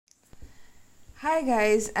Hi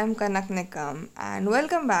guys, I'm Kanak Nikam and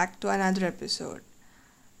welcome back to another episode.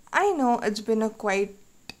 I know it's been quite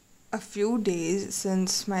a few days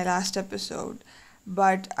since my last episode,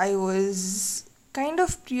 but I was kind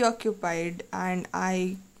of preoccupied and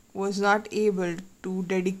I was not able to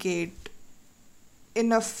dedicate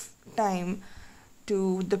enough time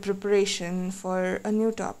to the preparation for a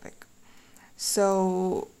new topic.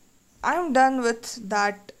 So I'm done with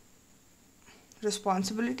that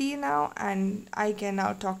responsibility now and I can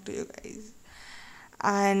now talk to you guys.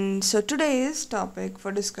 And so today's topic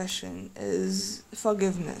for discussion is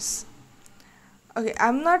forgiveness. Okay,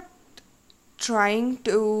 I'm not trying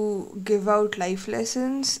to give out life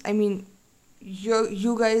lessons. I mean,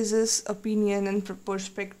 you guys' opinion and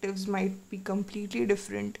perspectives might be completely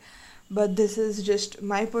different, but this is just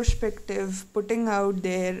my perspective putting out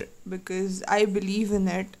there because I believe in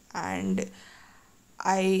it and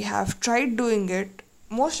I have tried doing it.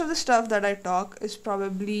 Most of the stuff that I talk is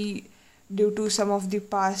probably due to some of the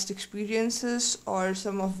past experiences or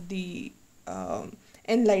some of the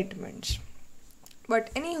enlightenments.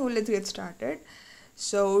 But anywho, let's get started.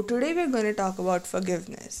 So today we're going to talk about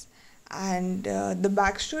forgiveness, and the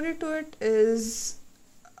backstory to it is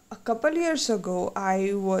a couple years ago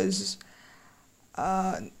I was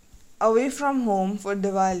uh, away from home for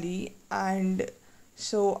Diwali, and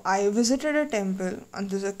so I visited a temple on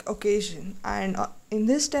this occasion, and in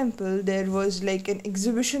this temple there was like an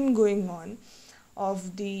exhibition going on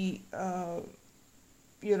of the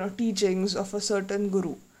teachings of a certain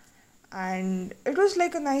guru, and it was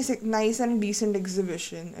like a nice and decent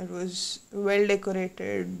exhibition. It was well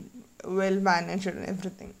decorated, well managed, and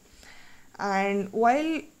everything. And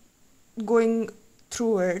while going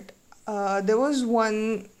through it, there was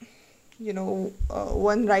one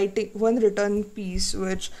written piece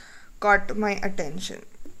which caught my attention.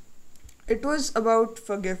 It was about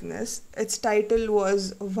forgiveness. Its title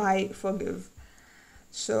was Why Forgive.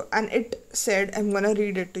 So, and it said, I'm gonna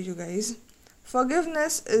read it to you guys.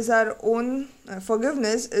 Forgiveness is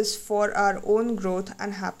for our own growth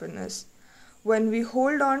and happiness. When we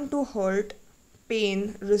hold on to hurt,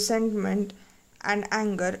 pain, resentment, and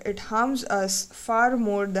anger, it harms us far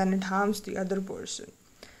more than it harms the other person.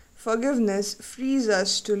 Forgiveness frees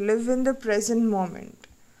us to live in the present moment.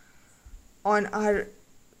 On our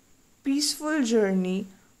peaceful journey,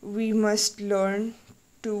 we must learn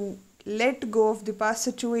to let go of the past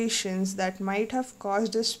situations that might have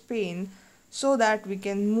caused us pain so that we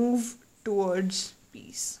can move towards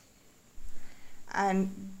peace.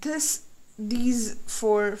 And these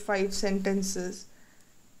 4 5 sentences,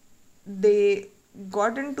 they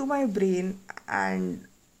got into my brain, and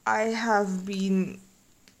I have been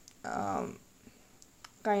um,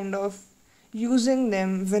 kind of using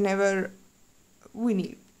them whenever we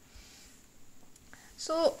need.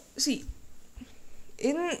 So, see,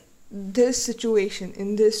 in this situation,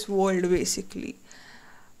 in this world, basically,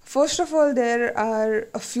 first of all, there are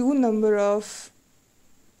a few number of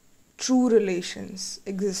true relations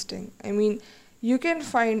existing. I mean, you can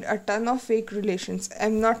find a ton of fake relations.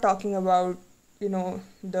 I'm not talking about,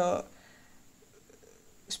 the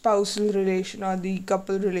spousal relation or the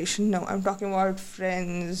couple relation. No, I'm talking about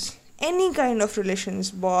friends, any kind of relations,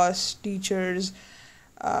 boss, teachers,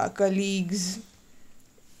 colleagues,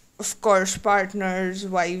 of course, partners,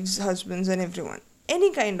 wives, husbands, and everyone.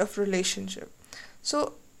 Any kind of relationship.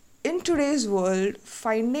 So, in today's world,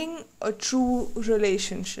 finding a true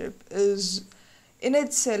relationship is in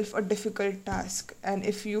itself a difficult task. And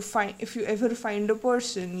if you ever find a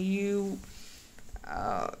person,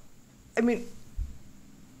 uh, I mean,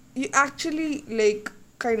 you actually like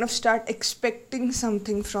kind of start expecting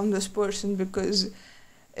something from this person because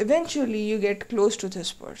eventually you get close to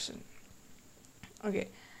this person. Okay,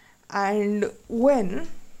 and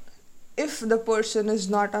if the person is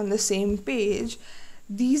not on the same page,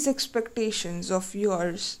 these expectations of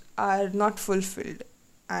yours are not fulfilled,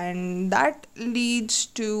 and that leads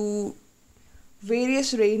to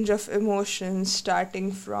various range of emotions,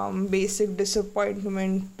 starting from basic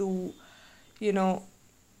disappointment to you know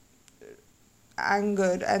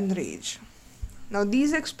anger and rage. Now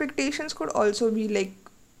these expectations could also be like,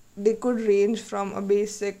 they could range from a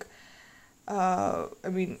basic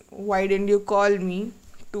why didn't you call me,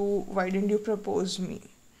 to why didn't you propose me.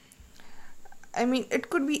 I mean, it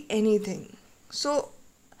could be anything. So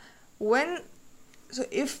when so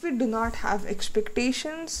if we do not have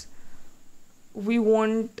expectations, we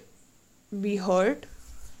won't be hurt,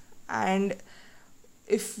 and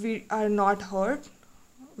if we are not hurt,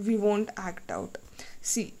 we won't act out.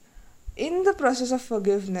 See, in the process of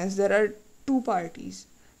forgiveness, there are two parties: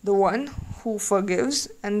 the one who forgives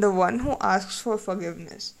and the one who asks for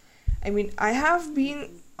forgiveness. I mean, I have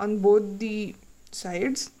been on both the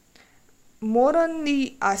sides, more on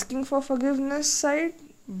the asking for forgiveness side,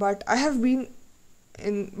 but I have been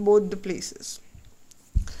in both the places.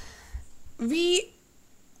 We,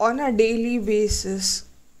 on a daily basis,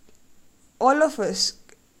 all of us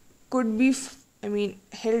could be,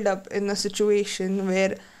 held up in a situation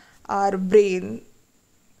where our brain,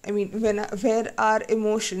 where our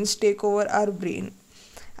emotions take over our brain.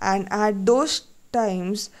 And at those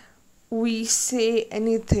times, we say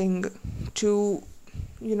anything to,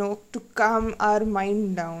 to calm our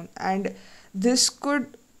mind down. And this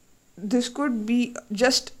could, this could be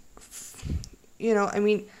just, you know, I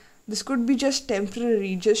mean, this could be just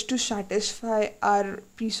temporary, just to satisfy our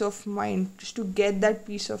peace of mind, just to get that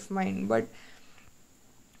peace of mind.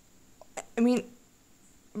 I mean,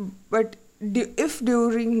 but if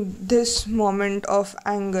during this moment of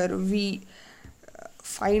anger we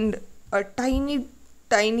find a tiny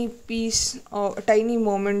piece or a tiny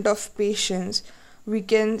moment of patience, we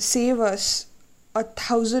can save us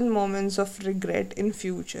 1,000 moments of regret in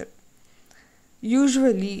future.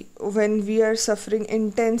 Usually, when we are suffering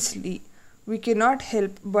intensely, we cannot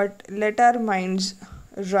help but let our minds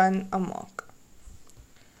run amok.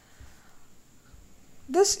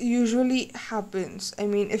 This usually happens,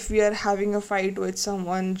 if we are having a fight with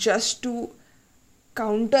someone, just to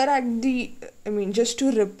counteract just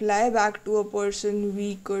to reply back to a person,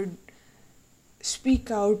 we could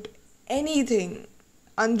speak out anything,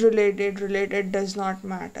 unrelated, related, does not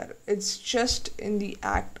matter. It's just in the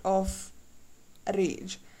act of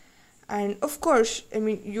rage. And of course,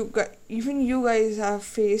 even you guys have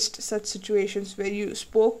faced such situations where you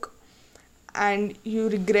spoke and you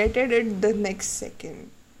regretted it the next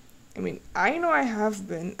second. I know I have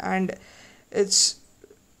been, and it's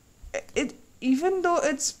it even though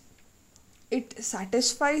it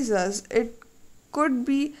satisfies us, it could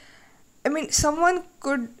be, someone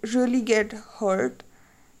could really get hurt,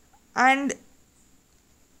 and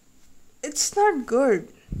it's not good.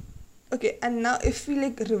 Okay, and now if we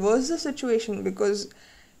reverse the situation, because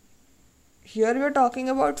here we're talking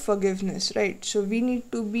about forgiveness, right? So we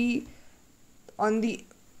need to be on the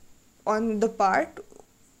part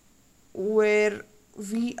where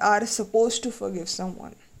we are supposed to forgive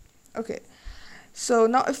someone. Okay, so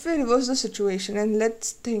now if we reverse the situation, and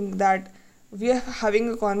let's think that we are having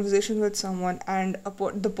a conversation with someone, and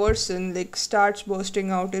the person starts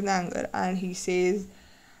bursting out in anger, and he says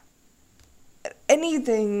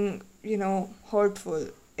anything, hurtful,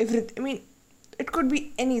 everything. It could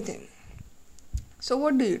be anything. So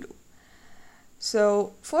what do you do?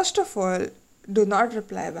 So first of all, do not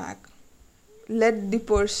reply back. Let the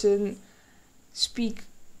person speak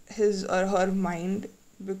his or her mind,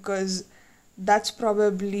 because that's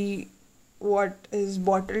probably what is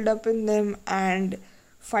bottled up in them, and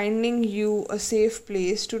finding you a safe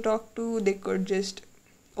place to talk to, they could just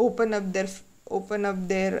open up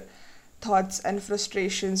their thoughts and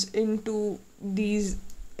frustrations into these,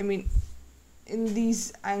 in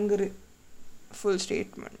these angerful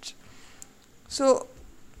statements. So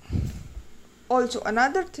also,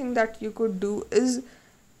 another thing that you could do is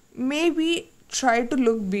maybe try to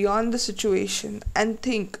look beyond the situation and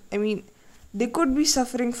think. They could be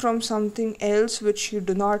suffering from something else which you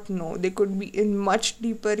do not know. They could be in much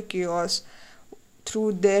deeper chaos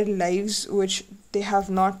through their lives which they have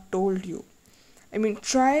not told you.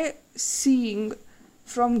 Try seeing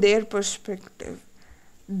from their perspective.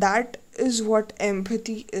 That is what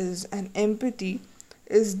empathy is, and empathy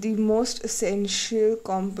is the most essential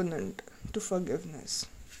component to forgiveness.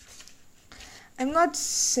 I'm not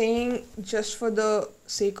saying just for the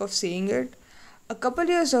sake of saying it. A couple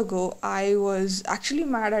years ago, I was actually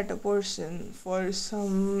mad at a person for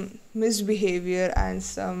some misbehavior and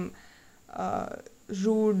some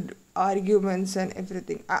rude arguments and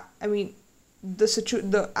everything.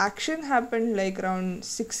 The action happened around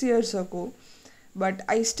 6 years ago, but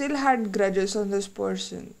I still had grudges on this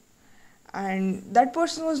person, and that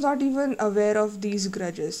person was not even aware of these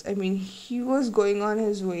grudges. He was going on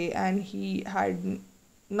his way, and he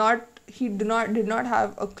did not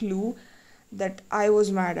have a clue that I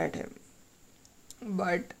was mad at him.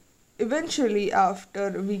 But eventually,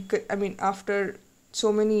 after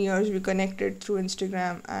so many years, we connected through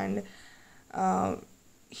Instagram, and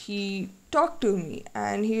he talked to me,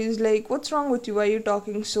 and he was like, "What's wrong with you? Why are you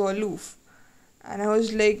talking so aloof?" And I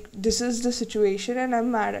was like, "This is the situation, and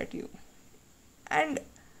I'm mad at you." And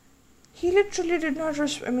he literally did not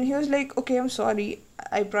he was like, "Okay, I'm sorry.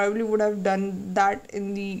 I probably would have done that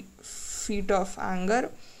in the feat of anger,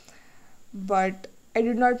 but I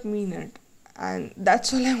did not mean it." And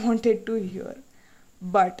that's all I wanted to hear.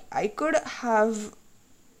 But I could have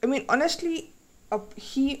I mean, honestly,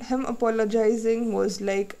 him apologizing was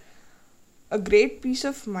like a great peace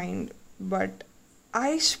of mind, but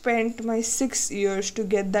I spent my 6 years to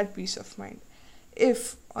get that peace of mind.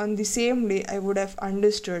 If on the same day I would have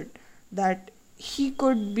understood that he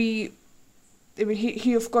could be, I mean,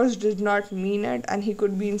 he of course did not mean it, and he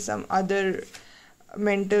could be in some other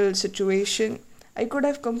mental situation, I could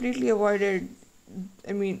have completely avoided,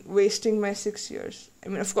 I mean, wasting my 6 years. I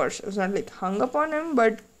mean, of course, I was not like hung up on him,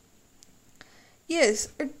 but yes,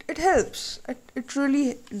 it helps. It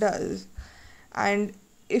really does. And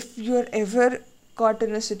if you're ever caught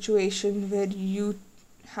in a situation where you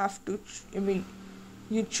have to, I mean,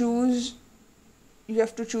 you choose, you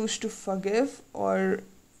have to choose to forgive or,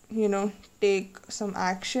 take some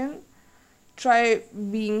action, try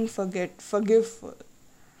being forgiveful.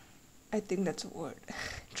 I think that's a word.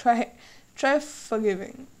 try try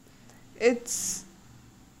forgiving. It's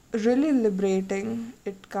really liberating.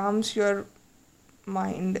 It calms your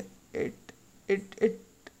mind. It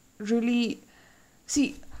really,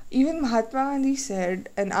 see, even Mahatma Gandhi said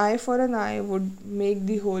an eye for an eye would make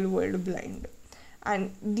the whole world blind.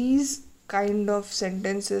 And these kind of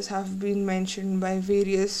sentences have been mentioned by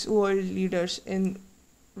various world leaders in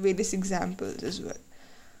various examples as well.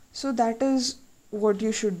 So that is what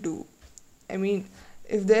you should do. I mean,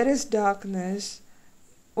 if there is darkness,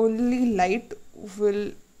 only light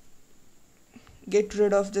will get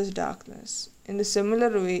rid of this darkness. In a similar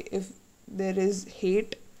way, if there is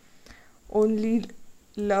hate, only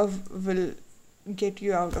love will get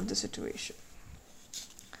you out of the situation.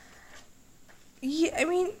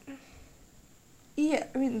 Yeah,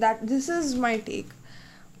 that this is my take.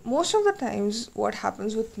 Most of the times, what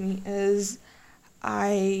happens with me is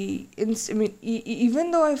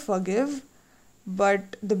even though I forgive,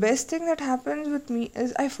 but the best thing that happens with me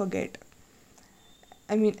is I forget.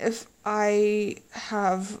 I mean, if I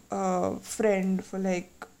have a friend for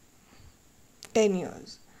like 10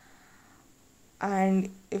 years, and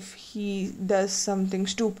if he does something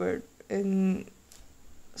stupid in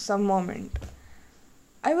some moment,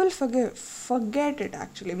 I will forget it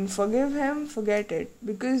actually. I mean, forgive him, forget it,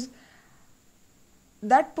 because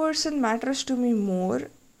that person matters to me more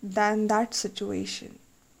than that situation.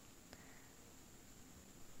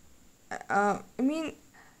 I mean,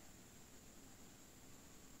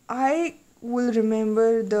 I will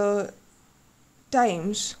remember the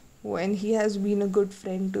times when he has been a good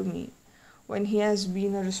friend to me, when he has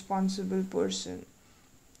been a responsible person,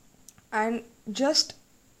 and just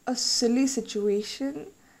a silly situation,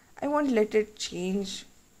 I won't let it change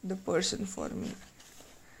the person for me.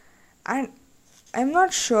 And I'm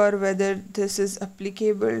not sure whether this is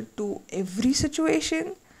applicable to every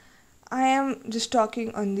situation. I am just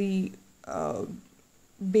talking on the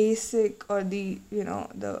basic, or the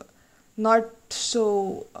not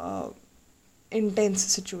so intense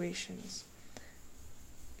situations.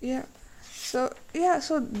 Yeah. So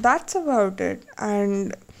that's about it.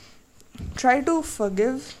 And try to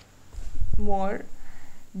forgive more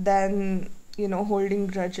than, holding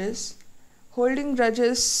grudges. Holding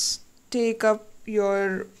grudges take up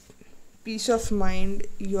your peace of mind,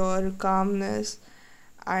 your calmness,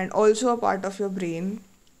 and also a part of your brain.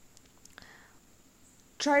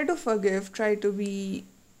 Try to forgive,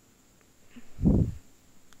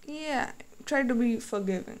 yeah, try to be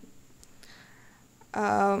forgiving.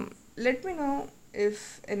 Let me know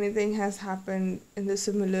if anything has happened in the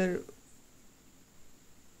similar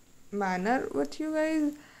manner with you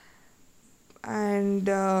guys. And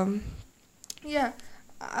yeah,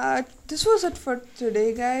 this was it for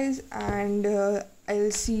today, guys. And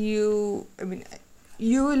I'll see you. I mean,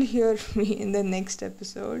 you will hear me in the next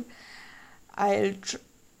episode. I'll tr-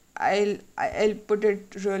 I'll put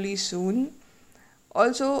it really soon.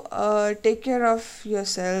 Also, take care of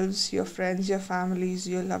yourselves, your friends, your families,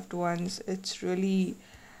 your loved ones. It's really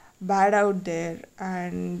bad out there,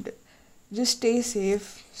 and just stay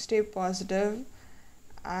safe, stay positive,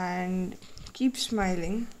 and keep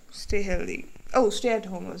smiling. Stay healthy. Oh, stay at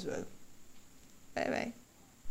home as well. Bye bye.